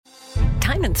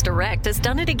Diamonds Direct has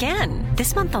done it again.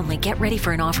 This month only, get ready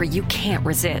for an offer you can't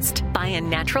resist. Buy a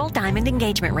natural diamond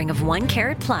engagement ring of 1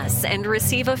 carat plus and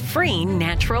receive a free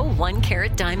natural 1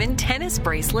 carat diamond tennis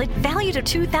bracelet valued at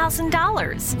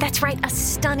 $2,000. That's right, a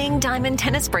stunning diamond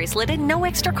tennis bracelet at no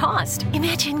extra cost.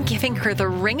 Imagine giving her the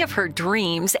ring of her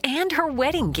dreams and her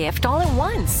wedding gift all at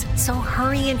once. So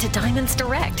hurry into Diamonds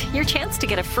Direct. Your chance to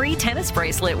get a free tennis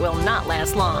bracelet will not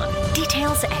last long.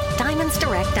 Details at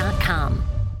diamondsdirect.com.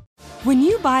 When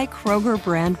you buy Kroger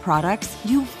brand products,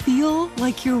 you feel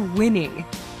like you're winning.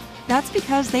 That's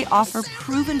because they offer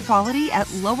proven quality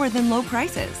at lower than low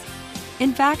prices.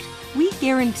 In fact, we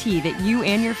guarantee that you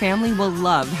and your family will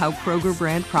love how Kroger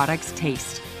brand products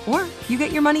taste, or you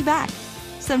get your money back.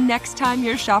 So next time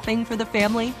you're shopping for the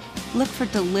family, look for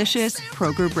delicious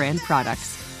Kroger brand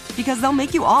products, because they'll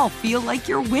make you all feel like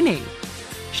you're winning.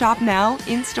 Shop now,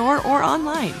 in-store, or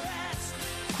online.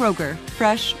 Kroger,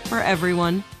 fresh for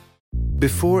everyone.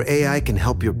 Before AI can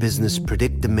help your business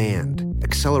predict demand,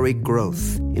 accelerate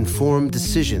growth, inform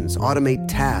decisions, automate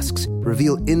tasks,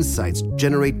 reveal insights,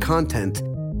 generate content,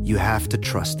 you have to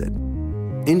trust it.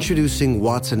 Introducing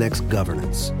watsonx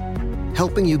Governance,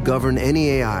 helping you govern any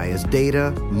AI as data,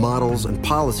 models, and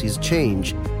policies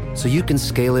change so you can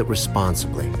scale it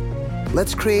responsibly.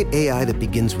 Let's create AI that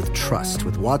begins with trust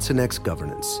with watsonx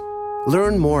Governance.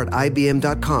 Learn more at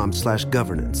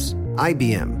ibm.com/governance.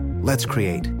 IBM. Let's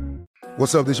create.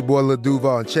 What's up, this your boy Lil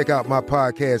Duval, and check out my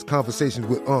podcast, Conversations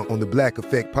with Unc, on the Black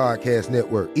Effect Podcast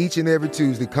Network. Each and every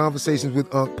Tuesday, Conversations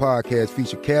with Unc podcast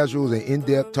feature casuals and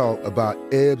in-depth talk about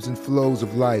ebbs and flows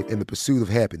of life and the pursuit of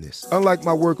happiness. Unlike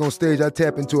my work on stage, I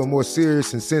tap into a more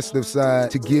serious and sensitive side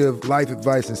to give life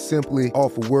advice and simply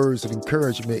offer words of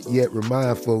encouragement, yet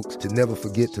remind folks to never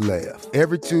forget to laugh.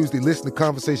 Every Tuesday, listen to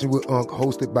Conversations with Unc,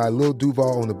 hosted by Lil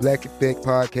Duval on the Black Effect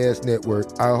Podcast Network,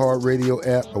 iHeartRadio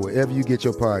app, or wherever you get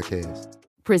your podcasts.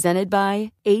 Presented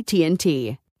by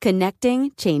AT&T.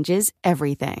 Connecting changes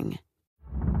everything.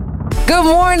 Good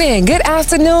morning, good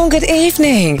afternoon, good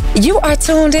evening. You are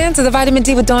tuned in to the Vitamin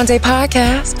D with Dawn Day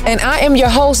podcast, and I am your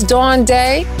host, Dawn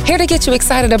Day, here to get you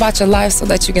excited about your life so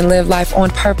that you can live life on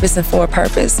purpose and for a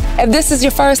purpose. If this is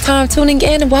your first time tuning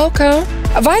in, welcome.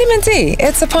 Vitamin D,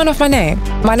 it's a pun of my name.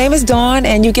 My name is Dawn,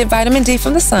 and you get vitamin D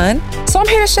from the sun, so I'm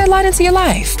here to shed light into your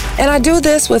life. And I do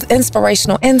this with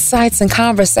inspirational insights and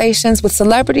conversations with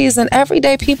celebrities and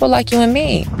everyday people like you and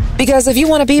me. Because if you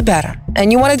want to be better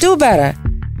and you want to do better,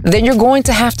 then you're going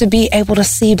to have to be able to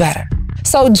see better.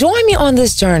 So join me on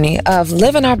this journey of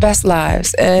living our best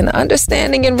lives and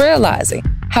understanding and realizing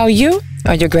how you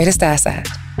are your greatest asset.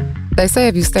 They say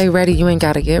if you stay ready, you ain't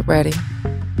got to get ready.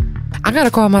 I got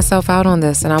to call myself out on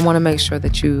this, and I want to make sure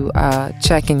that you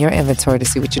check in your inventory to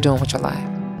see what you're doing with your life.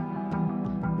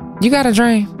 You got a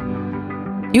dream.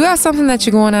 You got something that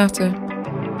you're going after.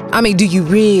 I mean, do you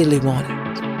really want it?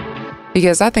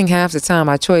 Because I think half the time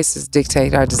our choices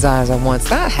dictate our desires and wants.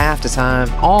 Not half the time,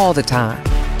 all the time.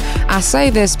 I say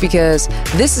this because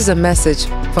this is a message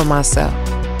for myself.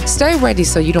 Stay ready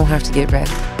so you don't have to get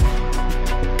ready.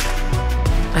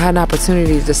 I had an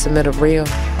opportunity to submit a reel.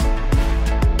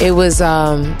 It was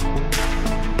an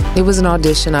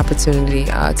audition opportunity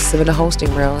to submit a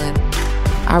hosting reel, and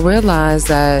I realized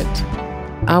that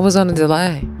I was on a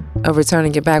delay of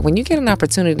returning it back. When you get an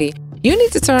opportunity, you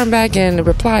need to turn back and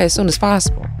reply as soon as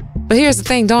possible. But here's the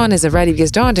thing, Dawn isn't ready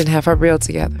because Dawn didn't have her reel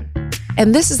together.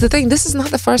 And this is the thing, this is not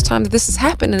the first time that this has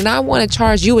happened, and I want to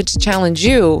charge you and to challenge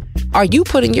you. Are you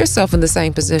putting yourself in the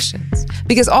same positions?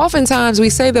 Because oftentimes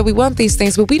we say that we want these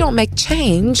things, but we don't make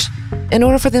change in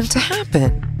order for them to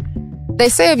happen. They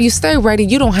say if you stay ready,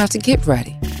 you don't have to get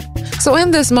ready. So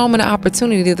in this moment of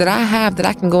opportunity that I have, that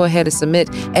I can go ahead and submit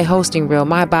a hosting reel,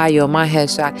 my bio, my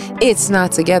headshot, it's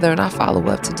not together, and I follow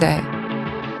up today.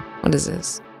 What is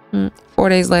this? 4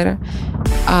 days later,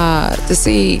 to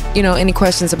see, any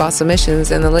questions about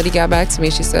submissions. And the lady got back to me.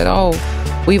 She said,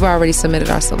 we've already submitted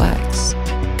our selects.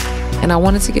 And I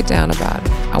wanted to get down about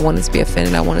it. I wanted to be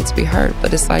offended. I wanted to be hurt.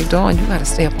 But it's like, Dawn, you got to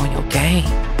stay up on your game.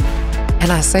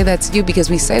 And I say that to you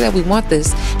because we say that we want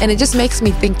this. And it just makes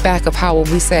me think back of how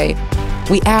when we say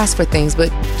we ask for things,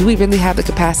 but do we really have the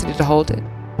capacity to hold it?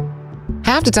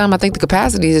 Half the time, I think the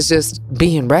capacity is just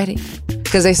being ready.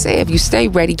 Because they say if you stay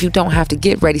ready, you don't have to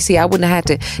get ready. See, I wouldn't have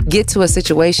had to get to a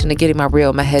situation of getting my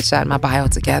reel, my headshot, and my bio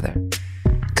together.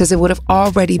 Because it would have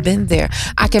already been there.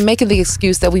 I can make the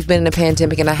excuse that we've been in a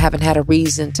pandemic and I haven't had a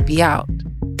reason to be out.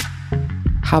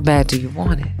 How bad do you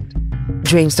want it?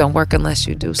 Dreams don't work unless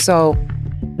you do. So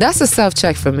that's a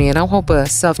self-check for me, and I hope a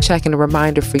self-check and a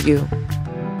reminder for you.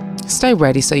 Stay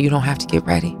ready so you don't have to get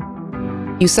ready.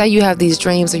 You say you have these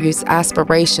dreams or these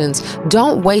aspirations.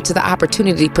 Don't wait till the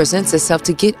opportunity presents itself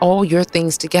to get all your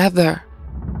things together.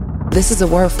 This is a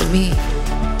word for me.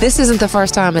 This isn't the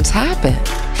first time it's happened.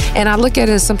 And I look at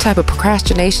it as some type of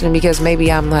procrastination because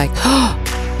maybe I'm like, oh,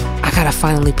 I gotta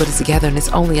finally put it together and it's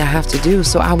only I have to do.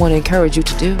 So I want to encourage you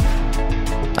to do.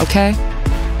 Okay?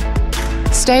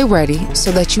 Stay ready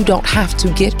so that you don't have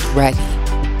to get ready.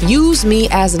 Use me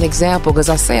as an example because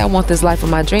I say I want this life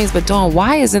of my dreams, but Dawn,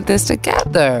 why isn't this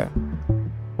together?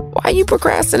 Why are you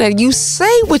procrastinating? You say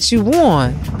what you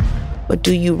want, but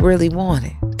do you really want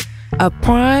it? A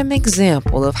prime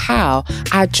example of how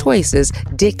our choices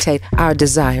dictate our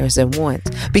desires and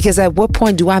wants. Because at what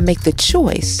point do I make the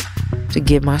choice to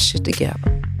get my shit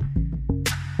together?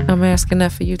 I'm asking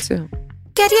that for you too.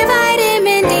 Get your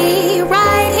vitamin D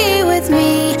right here with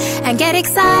me and get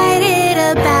excited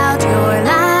about your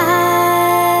life.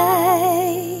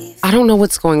 I don't know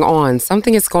what's going on.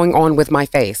 Something is going on with my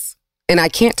face and I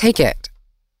can't take it.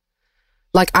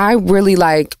 I really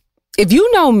if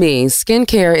you know me,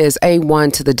 skincare is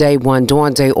A1 to the day one,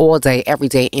 dawn day, all day, every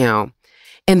day, and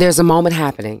there's a moment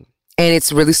happening. And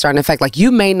it's really starting to affect,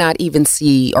 you may not even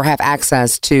see or have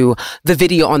access to the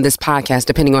video on this podcast,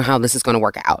 depending on how this is going to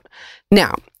work out.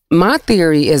 Now, my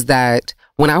theory is that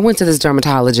when I went to this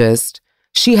dermatologist,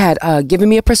 she had given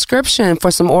me a prescription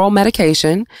for some oral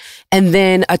medication and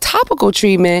then a topical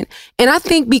treatment. And I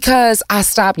think because I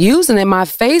stopped using it, my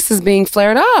face is being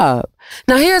flared up.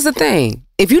 Now, here's the thing.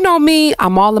 If you know me,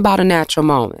 I'm all about a natural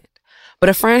moment. But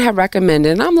a friend had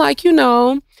recommended, and I'm like,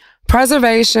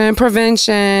 preservation,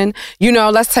 prevention,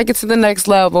 let's take it to the next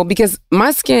level because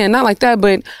my skin, not like that,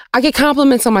 but I get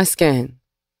compliments on my skin.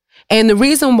 And the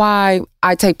reason why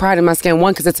I take pride in my skin,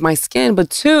 one, because it's my skin, but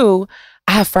two,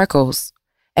 I have freckles.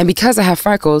 And because I have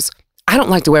freckles, I don't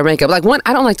like to wear makeup. One,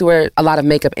 I don't like to wear a lot of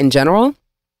makeup in general.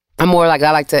 I'm more I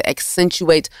like to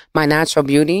accentuate my natural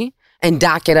beauty and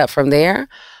dock it up from there.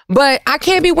 But I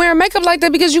can't be wearing makeup like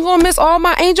that because you're going to miss all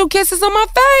my angel kisses on my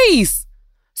face.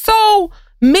 So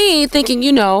me thinking,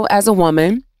 as a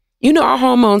woman, our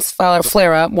hormones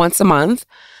flare up once a month.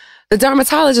 The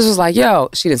dermatologist was like, yo,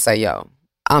 she didn't say yo.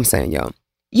 I'm saying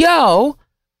yo,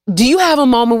 do you have a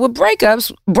moment with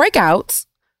breakouts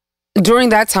during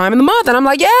that time in the month? And I'm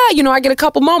like, yeah, I get a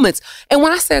couple moments. And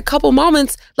when I say a couple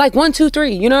moments, 1, 2,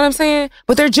 3, you know what I'm saying?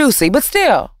 But they're juicy, but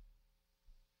still.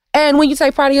 And when you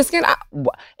take pride in your skin,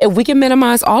 if we can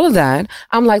minimize all of that,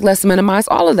 I'm like, let's minimize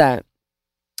all of that.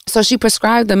 So she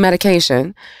prescribed the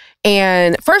medication.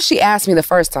 And first she asked me the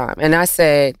first time. And I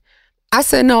said,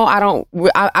 no, I don't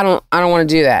want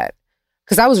to do that.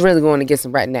 Because I was really going to get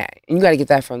some Retin-A. And you got to get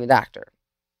that from the doctor.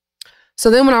 So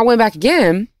then when I went back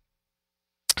again,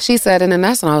 she said, and then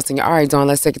that's when I was thinking, all right, Dawn,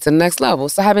 let's take it to the next level.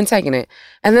 So I haven't taken it.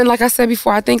 And then, like I said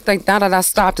before, I think now that I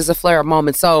stopped is a flare-up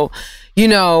moment. So, I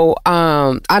know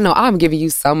I'm giving you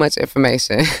so much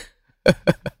information.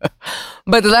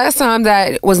 But the last time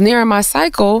that was nearing my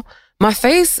cycle, my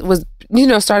face was,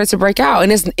 started to break out.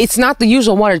 And it's not the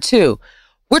usual 1 or 2.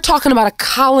 We're talking about a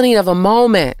colony of a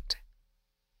moment.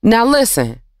 Now,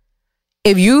 listen.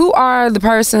 If you are the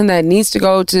person that needs to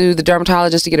go to the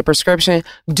dermatologist to get a prescription,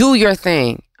 do your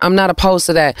thing. I'm not opposed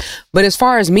to that. But as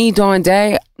far as me doing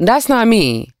day, that's not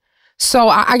me. So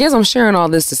I guess I'm sharing all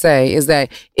this to say is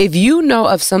that if you know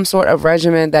of some sort of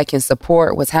regimen that can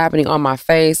support what's happening on my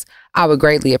face, I would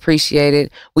greatly appreciate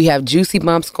it. We have juicy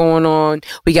bumps going on.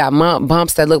 We got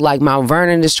bumps that look like Mount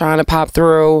Vernon is trying to pop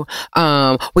through.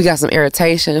 We got some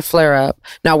irritation, flare up.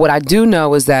 Now, what I do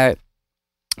know is that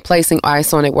placing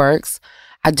ice on it works.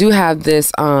 I do have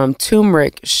this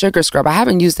turmeric sugar scrub. I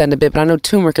haven't used that in a bit, but I know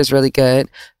turmeric is really good.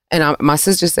 And my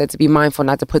sister said to be mindful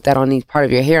not to put that on any part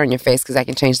of your hair on your face because that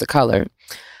can change the color.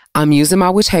 I'm using my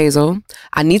witch hazel.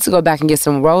 I need to go back and get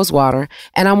some rose water.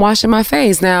 And I'm washing my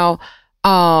face. Now,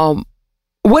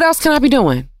 what else can I be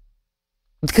doing?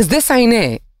 Because this ain't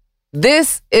it.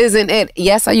 This isn't it.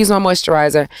 Yes, I use my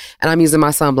moisturizer and I'm using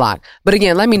my sunblock. But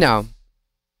again, let me know.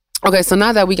 Okay, so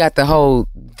now that we got the whole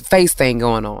face thing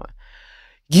going on,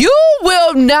 you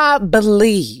will not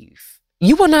believe it.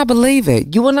 You will not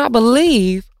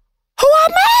believe who I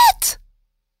met.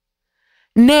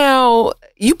 Now,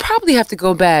 you probably have to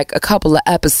go back a couple of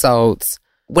episodes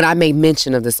when I made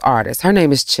mention of this artist. Her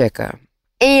name is Chika.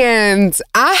 And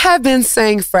I have been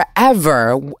saying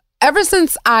forever, ever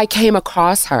since I came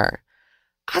across her,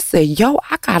 I said, yo,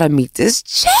 I gotta meet this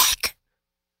chick.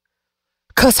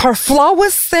 Because her flow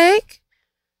was sick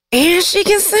and she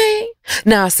can sing.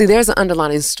 Now, see, there's an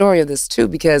underlying story of this too,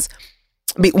 because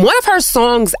one of her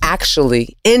songs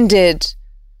actually ended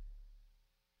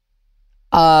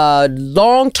a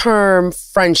long-term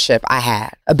friendship I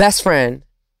had. A best friend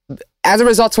as a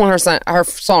result of one of her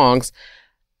songs,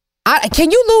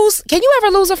 can you ever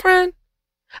lose a friend?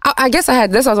 I guess I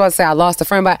was about to say I lost a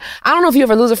friend, but I don't know if you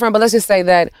ever lose a friend, but let's just say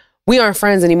that we aren't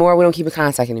friends anymore. We don't keep in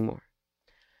contact anymore.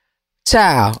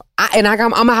 Child, I'm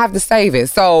going to have to save it.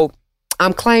 So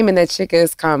I'm claiming that Chika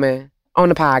is coming on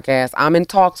the podcast. I'm in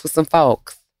talks with some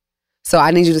folks. So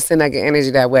I need you to send that good energy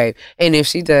that way. And if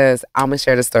she does, I'm going to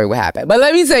share the story what happened. But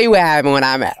let me tell you what happened when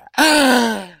I met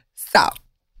her. So,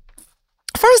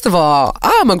 first of all,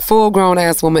 I'm a full-grown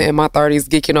ass woman in my 30s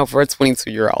geeking over a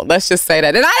 22-year-old. Let's just say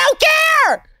that. And I don't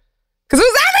care! Because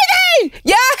it was everything!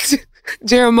 Yes!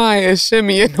 Jeremiah is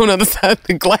shimmying on the other side of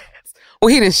the glass. Well,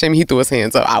 he didn't shimmy. He threw his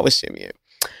hands up. I was shimmying.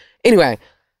 Anyway.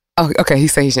 Oh, okay. He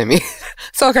said he shimmy.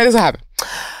 So, okay, this will happen.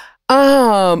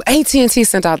 AT&T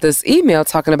sent out this email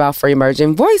talking about free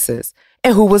emerging voices.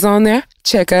 And who was on there?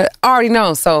 Chika. Already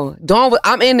know. So,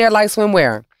 I'm in there like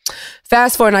swimwear.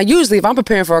 Fast forward. Now, usually if I'm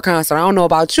preparing for a concert, I don't know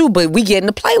about you, but we getting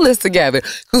the playlist together.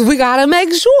 Because we got to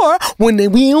make sure when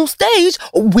we on stage,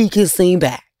 we can sing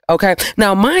back. Okay?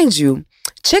 Now, mind you,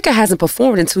 Chika hasn't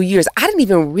performed in 2 years. I didn't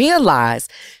even realize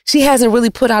she hasn't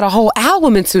really put out a whole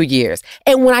album in 2 years.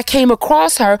 And when I came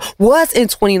across her was in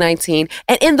 2019.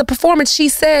 And in the performance, she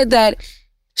said that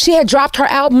she had dropped her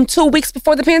album 2 weeks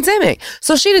before the pandemic.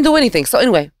 So she didn't do anything. So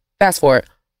anyway, fast forward.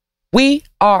 We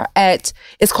are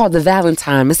it's called The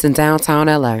Valentine. It's in downtown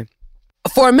LA.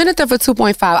 For a minute there for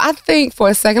 2.5, I think for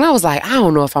a second, I was like, I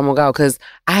don't know if I'm going to go. Because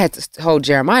I had told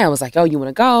Jeremiah, I was like, oh, you want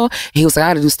to go? And he was like, I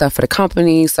got to do stuff for the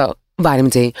company. So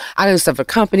Vitamin D. I gotta do stuff for the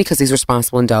company because he's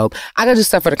responsible and dope. I gotta do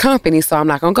stuff for the company, so I'm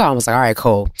not gonna go. I was like, all right,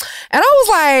 cool. And I was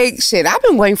like, shit, I've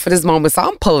been waiting for this moment, so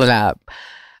I'm pulling up.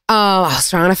 I was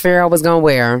trying to figure out what I was gonna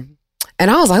wear.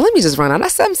 And I was like, let me just run out. I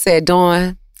said,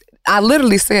 Dawn, I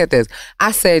literally said this.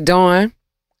 I said, Dawn,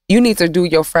 you need to do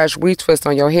your fresh retwist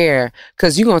on your hair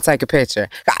because you're gonna take a picture.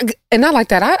 And not like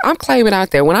that. I'm claiming out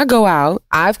there. When I go out,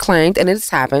 I've claimed, and it's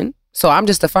happened, so I'm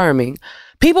just affirming.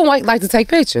 People might like to take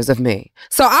pictures of me.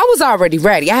 So I was already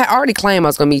ready. I had already claimed I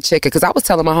was going to meet Chika because I was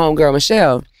telling my homegirl,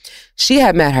 Michelle, she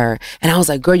had met her. And I was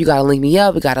like, girl, you got to link me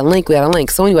up. We got to link.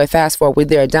 So anyway, fast forward, we're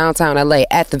there downtown LA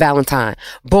at the Valentine.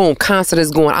 Boom, concert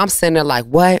is going. I'm sitting there like,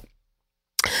 what?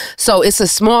 So it's a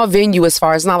small venue as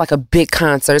far as not like a big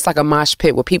concert. It's like a mosh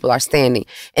pit where people are standing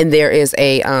and there is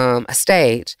a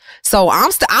stage. So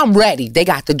I'm ready. They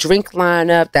got the drink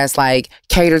lineup that's like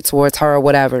catered towards her or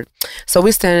whatever. So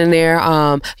we're standing there.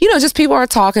 Just people are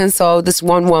talking. So this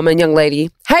one woman, young lady,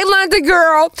 hey, London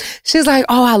girl. She's like,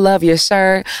 oh, I love your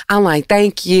shirt. I'm like,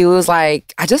 thank you. It was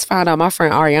like, I just found out my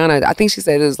friend Ariana, I think she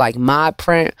said it was like mod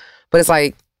print, but it's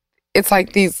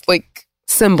like these like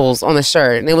symbols on the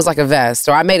shirt, and it was like a vest,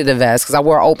 or I made it a vest because I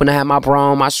wore it open. I had my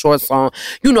bra on, my shorts on,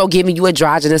 giving you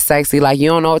androgynous sexy, like you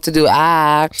don't know what to do.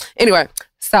 Anyway,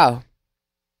 so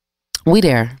we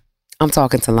there. I'm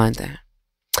talking to London.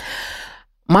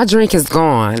 My drink is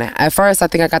gone. At first, I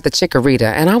think I got the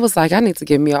Chikorita, and I was like, I need to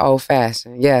give me an old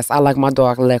fashioned. Yes, I like my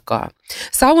dark liquor.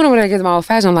 So I went over there to get my old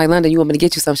fashioned. I'm like, London, you want me to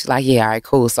get you something? She's like, yeah, all right,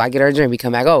 cool. So I get her a drink. We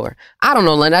come back over. I don't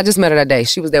know, London. I just met her that day.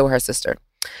 She was there with her sister.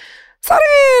 So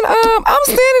then I'm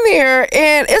standing there,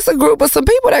 and it's a group of some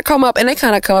people that come up, and they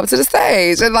kind of come up to the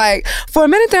stage. And like, for a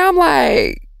minute there, I'm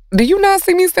like, do you not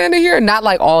see me standing here? Not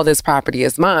like all this property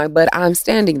is mine, but I'm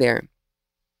standing there.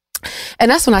 And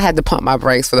that's when I had to pump my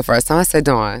brakes for the first time. I said,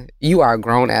 Dawn, you are a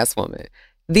grown-ass woman.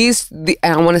 And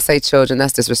I want to say children,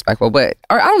 that's disrespectful, or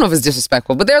I don't know if it's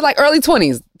disrespectful, but they're like early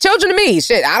 20s. Children to me,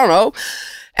 shit, I don't know.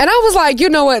 And I was like, you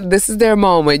know what? This is their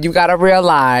moment. You got to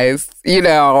realize, you're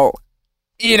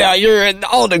in the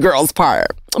older girl's part.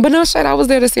 But no shit, I was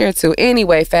there to see her too.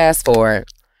 Anyway, fast forward.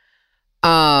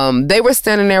 They were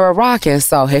standing there with rocking,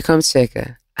 so here comes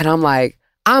Chika. And I'm like,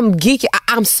 I'm geeky.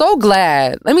 I'm so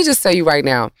glad. Let me just tell you right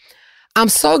now. I'm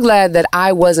so glad that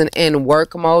I wasn't in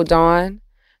work mode, Dawn.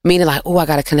 Meaning like, oh, I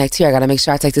got to connect here. I got to make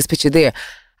sure I take this picture there.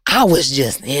 I was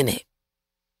just in it.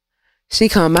 She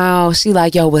come out. She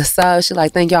like, yo, what's up? She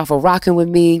like, thank y'all for rocking with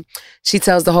me. She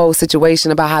tells the whole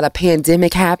situation about how the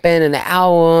pandemic happened and the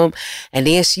album. And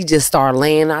then she just started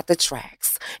laying out the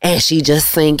tracks. And she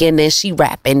just singing, then she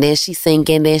rapping, then she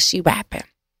singing, then she rapping.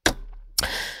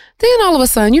 Then all of a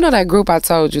sudden, that group I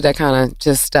told you that kind of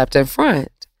just stepped in front.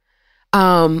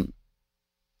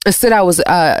 Instead, I was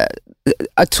a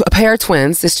pair of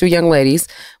twins, these two young ladies.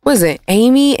 What is it?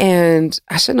 Amy and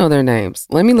I should know their names.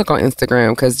 Let me look on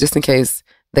Instagram because just in case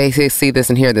they see this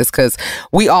and hear this, because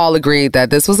we all agreed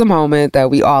that this was a moment that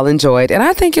we all enjoyed. And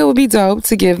I think it would be dope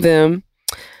to give them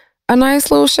a nice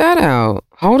little shout out.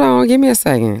 Hold on. Give me a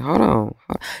second. Hold on.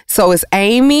 So it's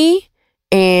Amy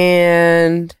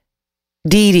and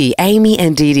Didi, Amy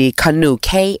and Didi Kanu,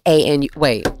 K-A-N-U.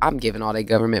 Wait, I'm giving all that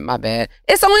government, my bad.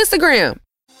 It's on Instagram.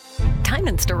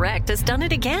 Diamonds Direct has done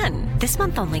it again. This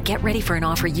month only, get ready for an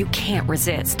offer you can't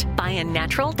resist. Buy a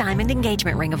natural diamond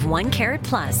engagement ring of 1 carat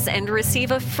plus and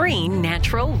receive a free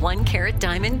natural 1 carat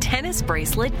diamond tennis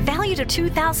bracelet valued at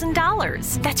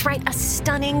 $2,000. That's right, a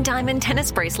stunning diamond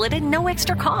tennis bracelet at no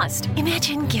extra cost.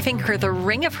 Imagine giving her the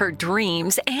ring of her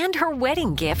dreams and her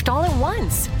wedding gift all at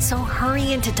once. So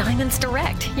hurry into Diamonds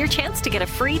Direct. Your chance to get a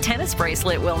free tennis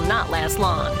bracelet will not last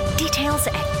long. Details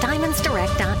at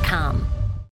diamondsdirect.com.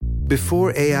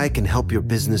 Before AI can help your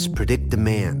business predict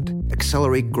demand,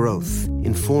 accelerate growth,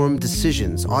 inform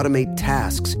decisions, automate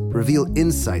tasks, reveal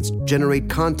insights, generate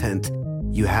content,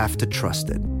 you have to trust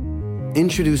it.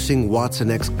 Introducing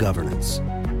watsonx Governance,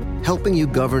 helping you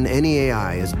govern any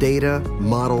AI as data,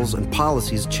 models, and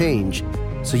policies change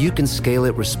so you can scale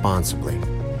it responsibly.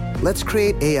 Let's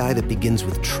create AI that begins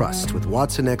with trust with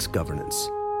watsonx Governance.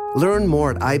 Learn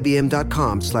more at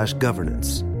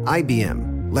ibm.com/governance.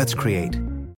 IBM, let's create.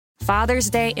 Father's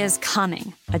Day is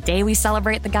coming, a day we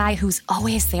celebrate the guy who's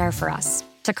always there for us.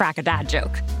 To crack a dad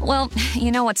joke. Well,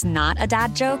 you know what's not a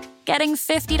dad joke? Getting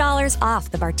 $50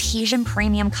 off the Bartesian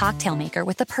Premium Cocktail Maker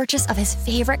with the purchase of his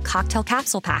favorite cocktail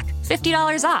capsule pack.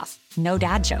 $50 off. No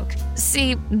dad joke.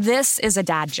 See, this is a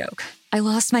dad joke. I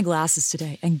lost my glasses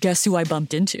today, and guess who I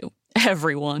bumped into?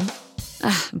 Everyone.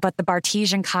 But the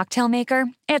Bartesian Cocktail Maker,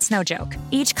 it's no joke.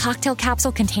 Each cocktail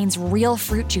capsule contains real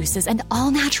fruit juices and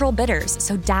all-natural bitters,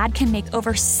 so Dad can make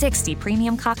over 60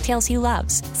 premium cocktails he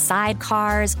loves.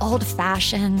 Sidecars, old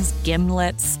fashions,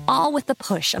 gimlets, all with the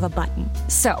push of a button.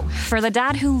 So, for the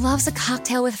dad who loves a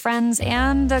cocktail with friends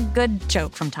and a good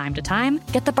joke from time to time,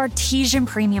 get the Bartesian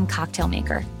Premium Cocktail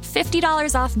Maker.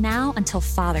 $50 off now until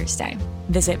Father's Day.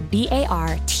 Visit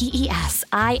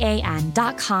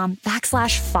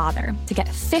BARTESIAN.com/father to get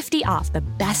 50 off the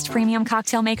best premium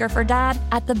cocktail maker for dad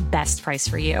at the best price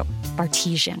for you.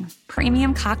 Bartesian.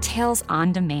 Premium cocktails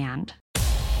on demand.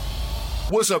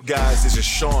 What's up, guys? This is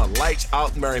Sean Lights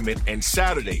Out Merriman, and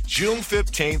Saturday, June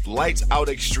 15th, Lights Out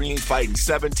Extreme Fighting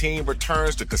 17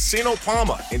 returns to Casino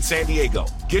Palma in San Diego.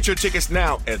 Get your tickets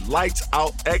now at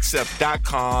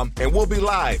lightsoutxf.com, and we'll be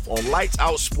live on Lights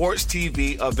Out Sports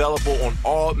TV, available on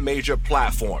all major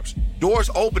platforms. Doors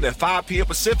open at 5 p.m.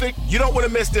 Pacific. You don't want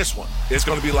to miss this one. It's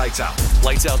going to be lights out.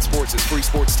 Lights Out Sports is free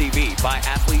sports TV by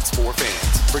athletes for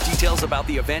fans. For details about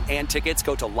the event and tickets,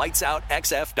 go to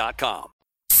lightsoutxf.com.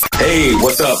 Hey,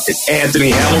 what's up? It's Anthony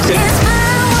Hamilton.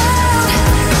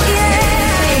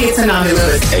 Hey, it's Anami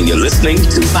Lewis. And you're listening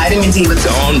to Vitamin D with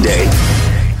Dawn Day.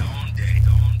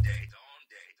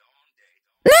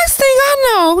 Next thing I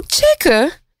know,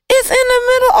 Chika is in the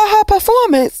middle of her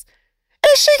performance.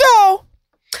 And she go,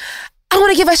 I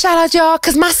want to give a shout out, y'all,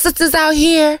 because my sisters out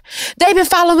here, they've been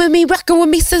following me, rocking with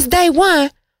me since day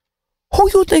one. Who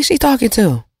you think she talking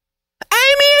to?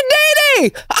 Amy and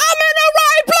Didi! I'm in the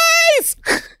right place!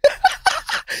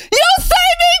 You see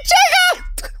me, Chika?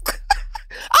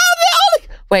 I'm the only...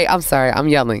 Wait, I'm sorry. I'm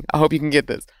yelling. I hope you can get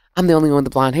this. I'm the only one with the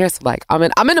blonde hair, so like, I'm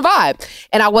in the vibe.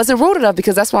 And I wasn't rude enough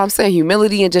because that's what I'm saying.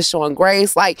 Humility and just showing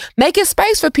grace. Like, making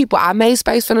space for people. I made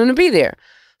space for them to be there.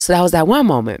 So that was that one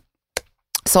moment.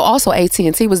 So also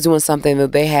AT&T was doing something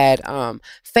that they had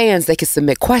fans, they could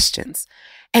submit questions.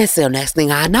 And so next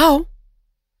thing I know,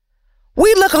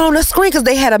 we look on the screen because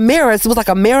they had a mirror. It was like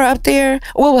a mirror up there.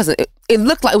 Well, it wasn't. It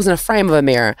looked like it was in a frame of a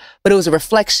mirror, but it was a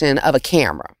reflection of a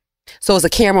camera. So it was a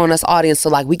camera on us audience so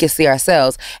like we could see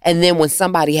ourselves. And then when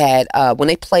somebody had, when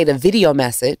they played a video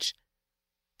message,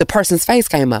 the person's face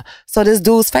came up. So this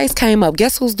dude's face came up.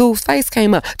 Guess whose dude's face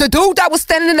came up? The dude that was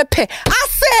standing in the pit. I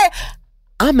said,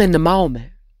 I'm in the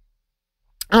moment.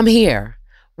 I'm here.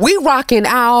 We rocking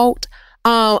out.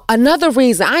 Another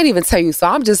reason, I didn't even tell you, so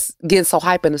I'm just getting so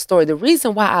hype in the story. The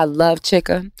reason why I love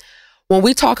Chika, when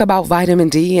we talk about vitamin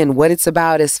D and what it's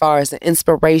about as far as the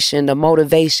inspiration, the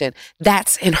motivation,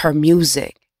 that's in her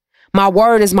music. My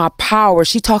word is my power.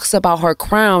 She talks about her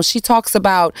crown. She talks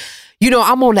about,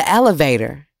 I'm on the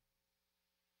elevator.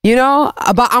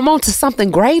 I'm on to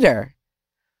something greater.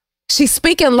 She's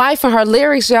speaking life in her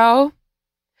lyrics, yo.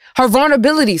 Her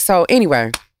vulnerability. So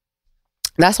anyway,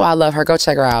 that's why I love her. Go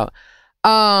check her out.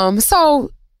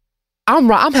 So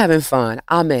I'm having fun.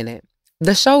 I'm in it.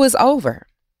 The show is over.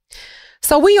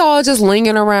 So we all just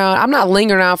lingering around. I'm not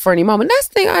lingering around for any moment.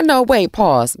 Next thing I know, wait,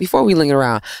 pause. Before we linger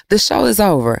around, the show is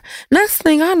over. Next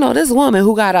thing I know, this woman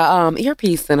who got a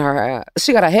earpiece in her,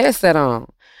 she got a headset on,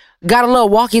 got a little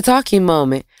walkie-talkie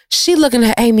moment. She looking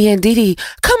at Amy and Didi.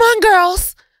 Come on,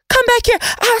 girls. Come back here.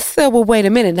 I said, well, wait a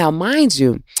minute. Now, mind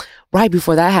you, right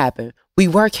before that happened, we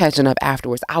were catching up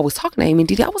afterwards. I was talking to Amy and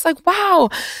Didi. I was like, wow,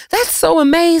 that's so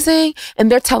amazing.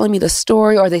 And they're telling me the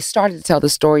story, or they started to tell the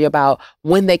story about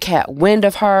when they caught wind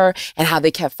of her and how they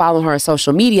kept following her on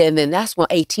social media. And then that's when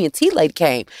AT&T lady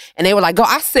came. And they were like,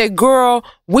 I said, girl,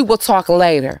 we will talk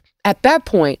later. At that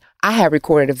point, I had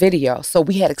recorded a video. So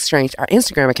we had exchanged our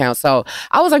Instagram account. So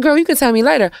I was like, girl, you can tell me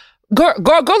later. Girl,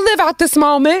 go live out this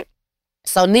moment.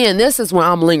 So then this is when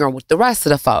I'm lingering with the rest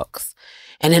of the folks.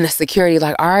 And then the security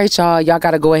like, all right, y'all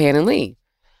got to go ahead and leave.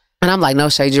 And I'm like, no,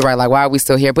 Shade, you're right. Like, why are we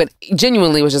still here? But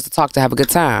genuinely, it was just to talk, to have a good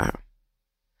time.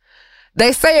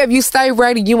 They say if you stay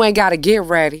ready, you ain't got to get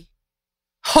ready.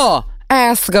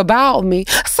 Ask about me.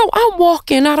 So I'm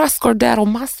walking out. I skedaddle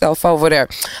myself over there.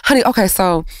 Honey, okay,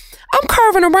 so I'm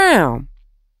curving around.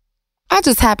 I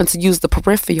just happened to use the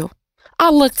peripheral. I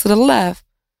looked to the left.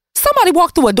 Somebody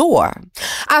walked through a door.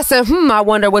 I said, I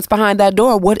wonder what's behind that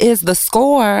door. What is the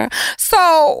score?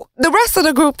 So the rest of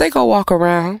the group, they go walk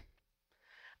around.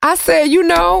 I said, you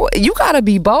got to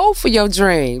be bold for your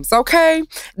dreams, okay?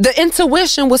 The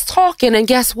intuition was talking, and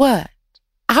guess what?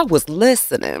 I was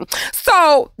listening.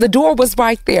 So the door was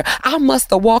right there. I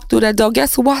must have walked through that door.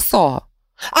 Guess who I saw?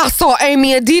 I saw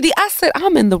Amy and Didi. I said,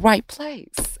 I'm in the right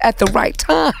place at the right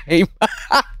time.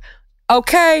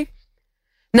 Okay?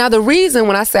 Now, the reason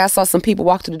when I say I saw some people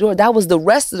walk through the door, that was the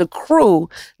rest of the crew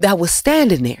that was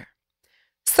standing there.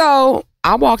 So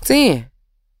I walked in,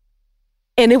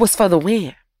 and it was for the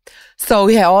win. So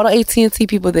we had all the AT&T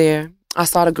people there. I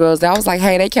saw the girls there. I was like,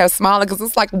 hey, they kept smiling because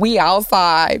it's like we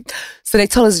outside. So they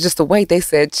told us just to wait. They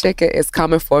said, Chicken is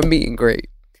coming for a meet and greet.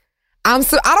 I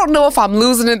don't know if I'm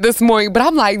losing it this morning, but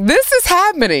I'm like, this is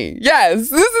happening. Yes,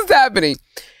 this is happening.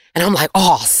 And I'm like,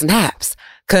 oh, snaps.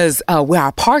 Because where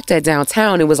I parked at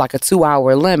downtown, it was like a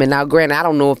 2-hour limit. Now, granted, I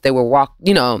don't know if they were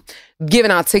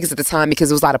giving out tickets at the time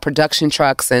because it was a lot of production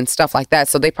trucks and stuff like that.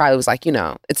 So they probably was like,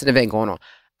 it's an event going on.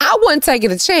 I wasn't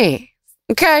taking a chance,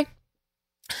 okay?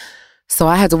 So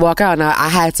I had to walk out, and I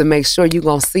had to make sure you're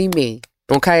going to see me,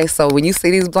 okay? So when you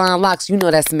see these blind locks, you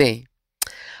know that's me.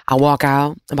 I walk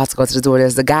out. I'm about to go to the door.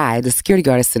 There's the security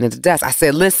guard is sitting at the desk. I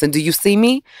said, listen, do you see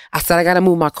me? I said, I got to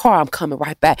move my car. I'm coming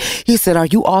right back. He said, are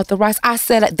you authorized? I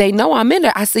said, they know I'm in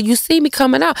there. I said, you see me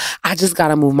coming out. I just got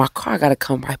to move my car. I got to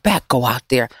come right back. Go out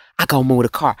there. I go move the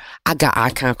car. I got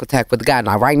eye contact with the guy.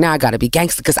 Now, right now, I got to be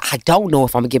gangster because I don't know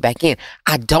if I'm going to get back in.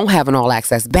 I don't have an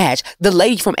all-access badge. The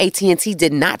lady from AT&T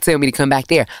did not tell me to come back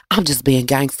there. I'm just being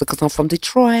gangster because I'm from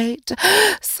Detroit.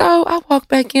 So I walk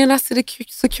back in. I see the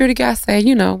security guy say,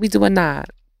 we do a nod.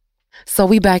 So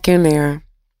we back in there.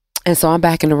 And so I'm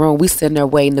back in the room. We sitting there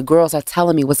waiting. The girls are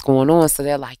telling me what's going on. So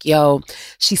they're like, yo,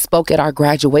 she spoke at our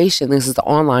graduation. This is the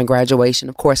online graduation,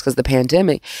 of course, because of the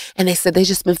pandemic. And they said they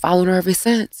just been following her ever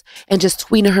since and just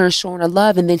tweeting her and showing her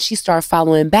love. And then she started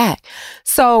following back.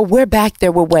 So we're back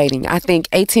there. We're waiting. I think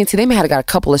AT&T, they may have got a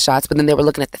couple of shots, but then they were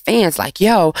looking at the fans like,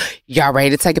 yo, y'all ready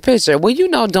to take a picture? Well,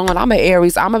 Dawn, I'm an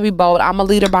Aries. I'm going to be bold. I'm a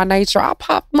leader by nature. I'll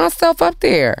pop myself up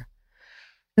there.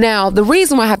 Now, the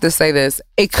reason why I have to say this,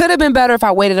 it could have been better if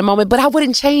I waited a moment, but I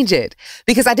wouldn't change it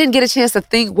because I didn't get a chance to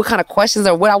think what kind of questions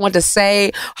or what I want to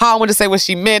say, how I want to say what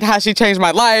she meant, how she changed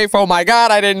my life. Oh my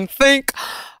God, I didn't think.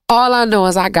 All I know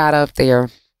is I got up there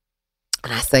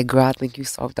and I said, girl, I think you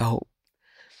so dope.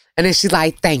 And then she's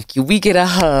like, thank you. We get a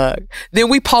hug. Then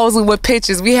we posing with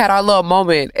pictures. We had our little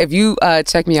moment. If you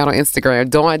check me out on Instagram,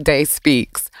 Dawn Day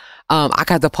Speaks. I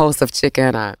got the post of Chicken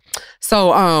and I.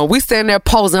 So we standing there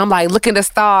posing. I'm like, look at the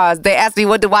stars. They asked me,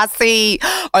 what do I see?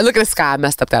 Or look at the sky. I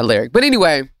messed up that lyric. But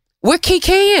anyway, we're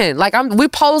kikiing. Like we're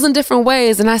posing different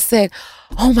ways. And I said,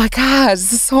 oh my God,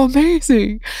 this is so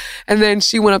amazing. And then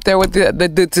she went up there with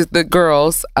the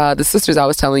girls, the sisters I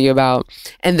was telling you about,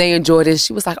 and they enjoyed it.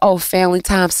 She was like, oh, family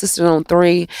time, Sisters on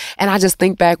 3. And I just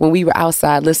think back when we were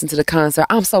outside listening to the concert.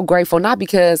 I'm so grateful, not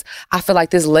because I feel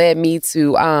like this led me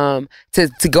to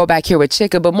go back here with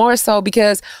Chicka, but more so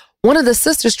because one of the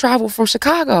sisters traveled from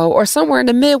Chicago or somewhere in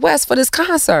the Midwest for this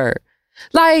concert.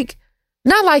 Like,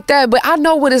 not like that, but I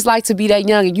know what it's like to be that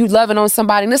young and you loving on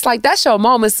somebody. And it's like, that's your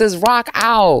moment, sis, rock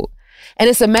out. And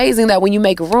it's amazing that when you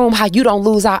make room, how you don't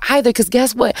lose out either. Because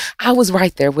guess what? I was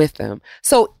right there with them.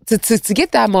 So to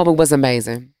get that moment was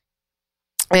amazing.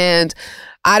 And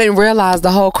I didn't realize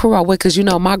the whole crew I with, because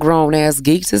my grown ass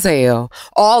geeks as hell.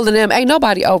 All of them, ain't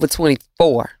nobody over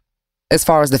 24 as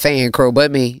far as the fan crew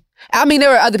but me. I mean, there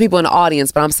were other people in the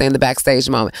audience, but I'm saying the backstage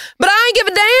moment. But I ain't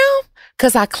give a damn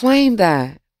because I claimed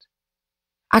that.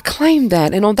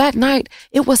 And on that night,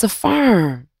 it was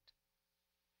affirmed.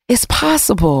 It's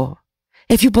possible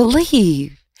if you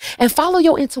believe and follow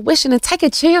your intuition and take a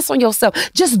chance on yourself.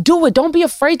 Just do it. Don't be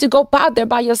afraid to go out there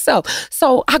by yourself.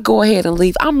 So I go ahead and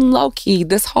leave. I'm low key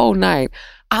this whole night.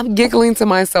 I'm giggling to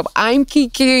myself. I'm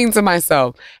kikiing to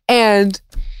myself. And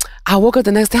I woke up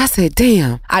the next day. I said,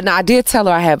 damn. I did tell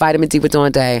her I had vitamin D with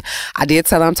Dawn Day. I did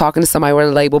tell her I'm talking to somebody with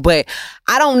a label. But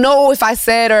I don't know if I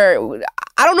said or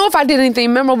I don't know if I did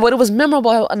anything memorable. But it was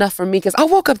memorable enough for me because I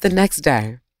woke up the next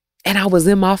day and I was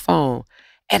in my phone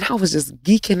and I was just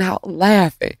geeking out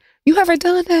laughing. You ever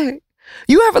done that?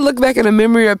 You ever look back in a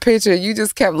memory or a picture, you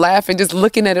just kept laughing, just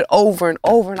looking at it over and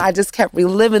over, and I just kept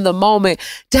reliving the moment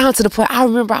down to the point I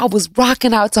remember I was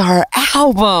rocking out to her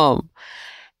album.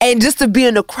 And just to be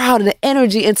in the crowd and the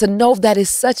energy and to know that it's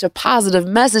such a positive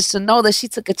message, to know that she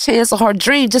took a chance on her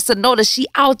dream, just to know that she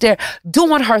out there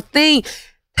doing her thing,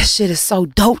 that shit is so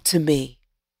dope to me.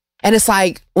 And it's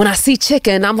like, when I see Chika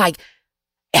and I'm like,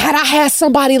 had I had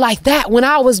somebody like that when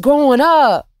I was growing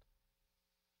up,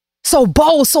 so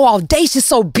bold, so audacious,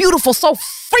 so beautiful, so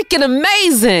freaking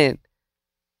amazing.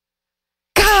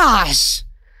 Gosh.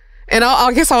 And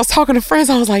I guess I was talking to friends.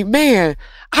 I was like, man,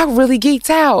 I really geeked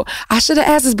out. I should have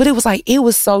asked this, but it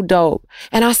was so dope.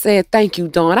 And I said, thank you,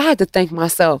 Dawn. I had to thank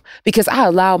myself because I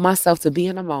allowed myself to be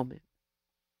in a moment.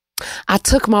 I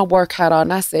took my work hat on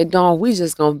and I said, Dawn, we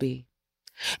just gonna be.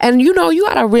 And you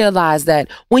got to realize that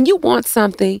when you want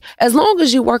something, as long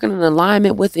as you're working in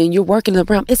alignment with it and you're working in the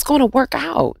realm, it's going to work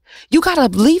out. You got to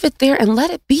leave it there and let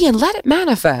it be and let it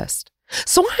manifest.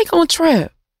 So I ain't going to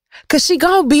trip because she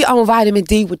going to be on vitamin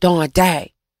D with Dawn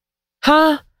Day.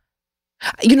 Huh?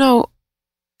 I'm going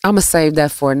to save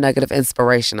that for a nugget of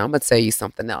inspiration. I'm going to tell you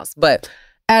something else. But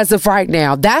as of right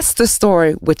now, that's the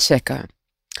story with Chika.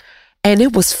 And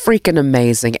it was freaking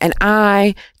amazing. And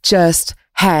I just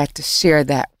had to share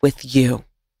that with you.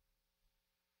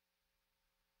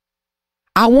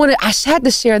 I had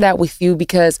to share that with you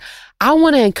because I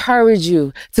want to encourage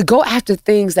you to go after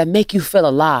things that make you feel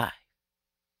alive.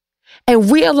 And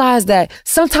realize that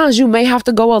sometimes you may have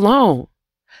to go alone.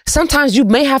 Sometimes you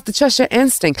may have to trust your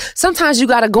instinct. Sometimes you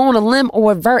got to go on a limb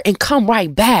or a vert and come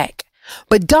right back.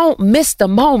 But don't miss the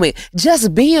moment.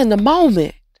 Just be in the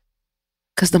moment.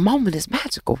 Because the moment is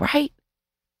magical, right?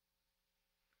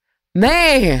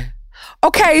 Man.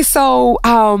 Okay, so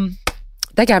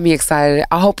that got me excited.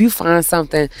 I hope you find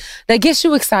something that gets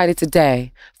you excited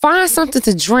today. Find something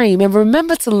to dream and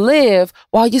remember to live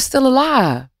while you're still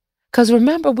alive. Because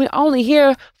remember, we're only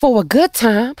here for a good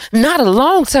time, not a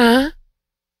long time.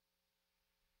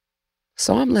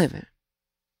 So I'm living.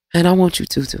 And I want you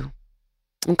to too.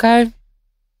 Okay?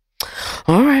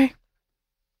 All right.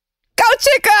 Go,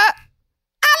 Chika!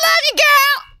 I love you, girl!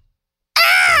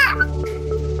 Ah!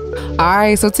 All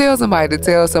right, so tell somebody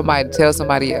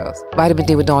else. Vitamin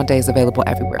D with Dawn Day is available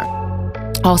everywhere.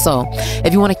 Also,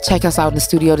 if you want to check us out in the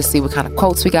studio to see what kind of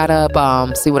quotes we got up,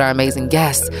 see what our amazing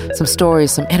guests, some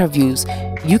stories, some interviews,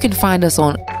 you can find us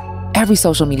on every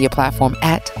social media platform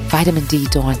at Vitamin D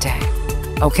Dawn Day.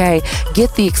 Okay?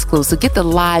 Get the exclusive, get the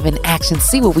live in action,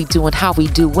 see what we do and how we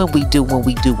do when we do what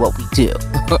we do.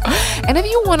 And if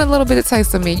you want a little bit of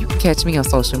taste of me, you can catch me on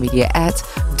social media at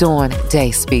Dawn Day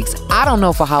Speaks. I don't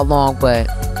know for how long, but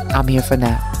I'm here for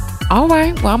now. All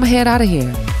right, well, I'm going to head out of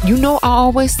here. You know I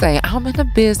always say I'm in the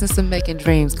business of making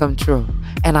dreams come true.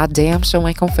 And I damn sure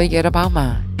ain't going to forget about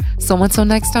mine. So until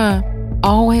next time,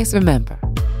 always remember,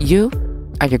 you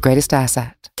are your greatest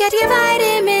asset. Get your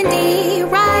vitamin D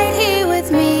right here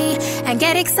with me and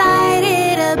get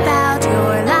excited about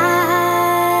your life.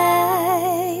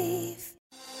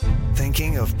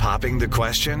 Thinking of popping the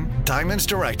question? Diamonds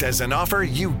Direct has an offer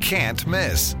you can't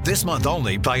miss. This month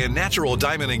only, buy a natural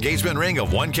diamond engagement ring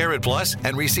of 1 carat plus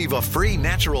and receive a free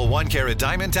natural 1 carat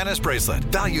diamond tennis bracelet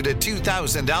valued at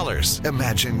 $2,000.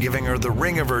 Imagine giving her the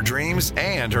ring of her dreams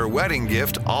and her wedding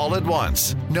gift all at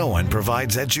once. No one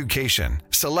provides education,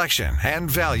 selection, and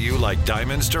value like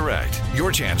Diamonds Direct.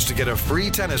 Your chance to get a free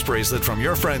tennis bracelet from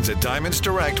your friends at Diamonds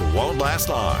Direct won't last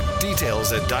long.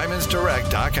 Details at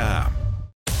diamondsdirect.com.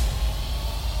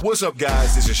 What's up,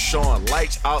 guys? This is Sean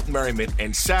Lights Out Merriman,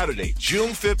 and Saturday, June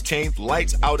 15th,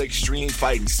 Lights Out Extreme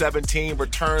Fighting 17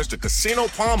 returns to Casino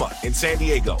Palma in San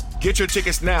Diego. Get your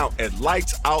tickets now at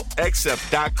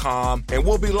lightsoutxf.com, and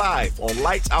we'll be live on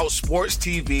Lights Out Sports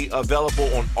TV,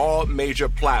 available on all major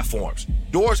platforms.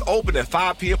 Doors open at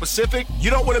 5 p.m. Pacific. You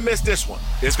don't want to miss this one.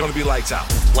 It's going to be lights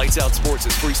out. Lights Out Sports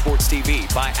is free sports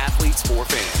TV by athletes for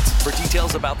fans. For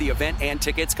details about the event and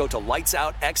tickets, go to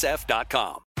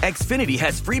lightsoutxf.com. Xfinity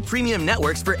has free premium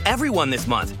networks for everyone this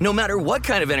month, no matter what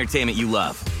kind of entertainment you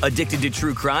love. Addicted to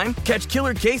true crime? Catch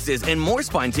killer cases and more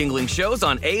spine-tingling shows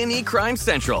on A&E Crime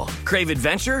Central. Crave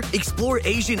adventure? Explore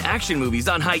Asian action movies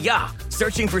on Hi-YAH.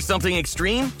 Searching for something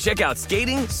extreme? Check out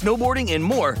skating, snowboarding, and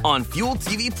more on Fuel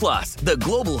TV Plus, the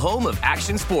global home of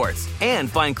action sports.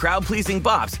 And find crowd-pleasing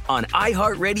bops on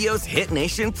iHeartRadio's Hit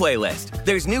Nation playlist.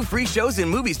 There's new free shows and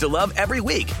movies to love every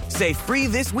week. Say free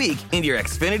this week in your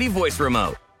Xfinity voice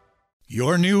remote.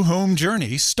 Your new home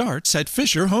journey starts at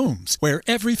Fisher Homes, where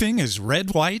everything is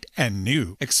red, white, and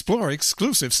new. Explore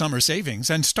exclusive summer savings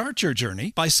and start your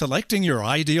journey by selecting your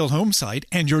ideal home site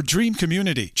and your dream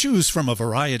community. Choose from a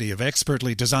variety of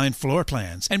expertly designed floor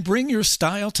plans and bring your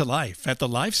style to life at the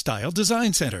Lifestyle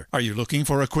Design Center. Are you looking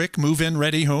for a quick move-in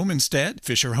ready home instead?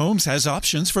 Fisher Homes has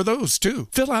options for those too.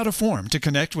 Fill out a form to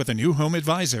connect with a new home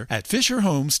advisor at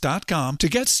fisherhomes.com to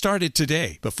get started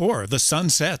today before the sun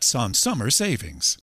sets on summer savings.